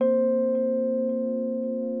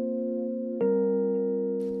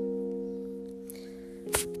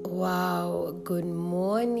Good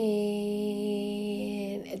morning.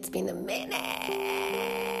 It's been a minute.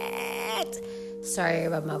 Sorry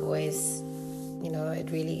about my voice. It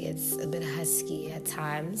really is a bit husky at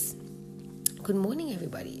times. Good morning,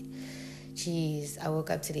 everybody. Jeez, I woke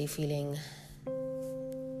up today feeling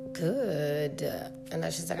good. And I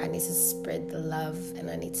was just like, I need to spread the love and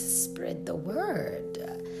I need to spread the word.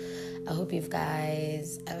 I hope you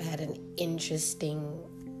guys have had an interesting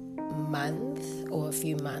month or a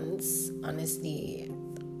few months. Honestly,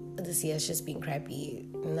 this year's just been crappy.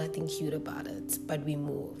 Nothing cute about it, but we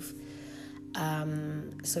move.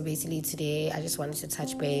 So basically today I just wanted to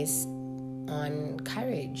touch base on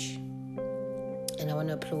courage. And I want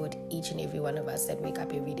to applaud each and every one of us that wake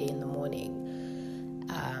up every day in the morning.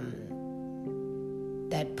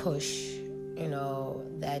 That push,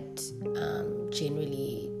 that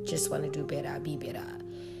generally just want to do better, be better,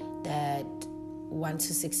 that want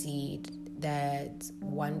to succeed, that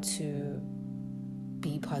want to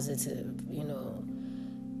be positive,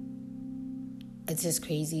 It's just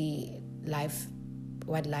crazy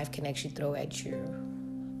what life can actually throw at you.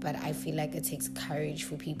 But I feel like it takes courage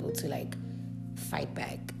for people to fight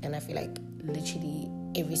back. And I feel like literally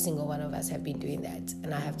every single one of us have been doing that.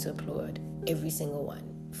 And I have to applaud every single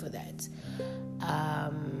one for that.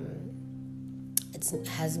 It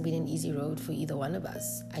hasn't been an easy road for either one of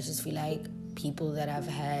us. I just feel like people that I've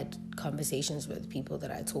had conversations with, people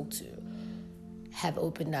that I talk to, have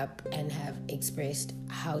opened up and have expressed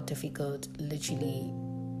how difficult, literally,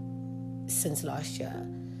 since last year,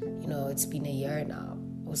 it's been a year now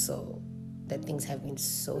or so, that things have been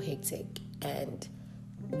so hectic, and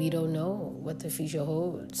we don't know what the future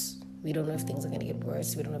holds. We don't know if things are going to get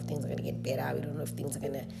worse. We don't know if things are going to get better. We don't know if things are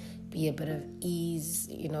going to be a bit of ease,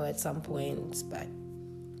 at some point. But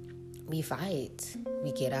we fight.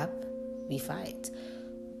 We get up. We fight.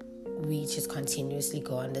 We just continuously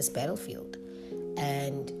go on this battlefield.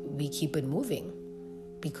 And we keep it moving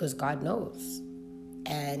because God knows.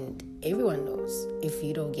 And everyone knows if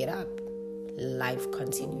you don't get up, life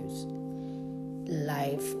continues.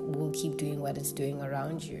 Life will keep doing what it's doing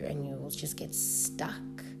around you, and you will just get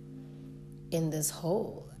stuck in this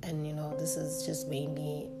hole. And this is just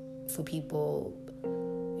mainly for people,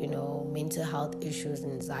 mental health issues,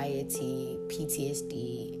 anxiety,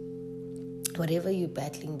 PTSD, whatever you're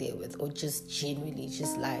battling there with, or just generally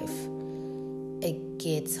just life. It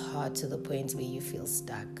gets hard to the point where you feel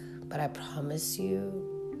stuck. But I promise you,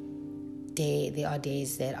 there are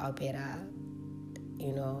days that are better,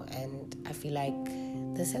 and I feel like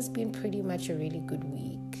this has been pretty much a really good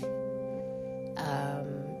week.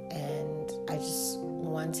 And I just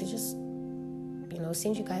want to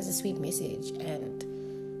send you guys a sweet message and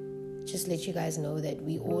just let you guys know that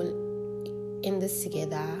we all in this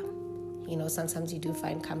together. Sometimes you do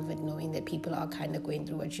find comfort knowing that people are kind of going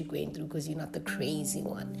through what you're going through because you're not the crazy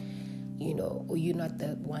one, or you're not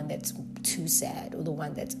the one that's too sad or the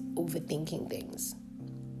one that's overthinking things.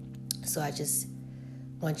 So I just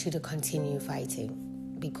want you to continue fighting,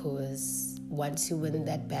 because once you win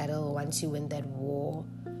that battle, once you win that war,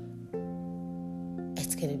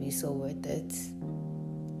 it's going to be so worth it.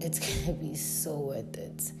 It's going to be so worth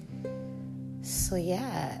it. So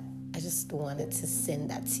yeah, I just wanted to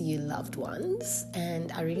send that to your loved ones,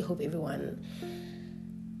 and I really hope everyone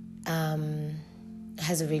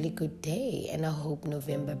has a really good day, and I hope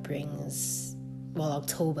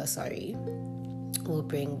October will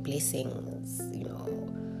bring blessings,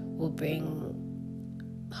 will bring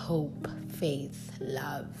hope, faith,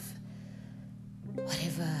 love,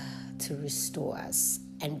 whatever to restore us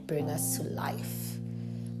and bring us to life.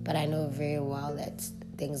 But I know very well that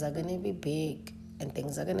things are going to be big, and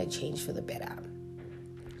things are going to change for the better.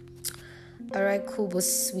 All right, cool, but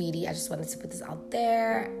sweetie, I just wanted to put this out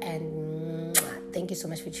there. And thank you so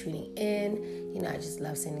much for tuning in. I just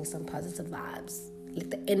love sending some positive vibes.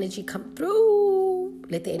 Let the energy come through.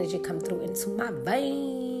 Let the energy come through into my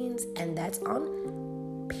veins. And that's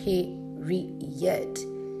on period.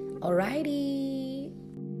 Alrighty.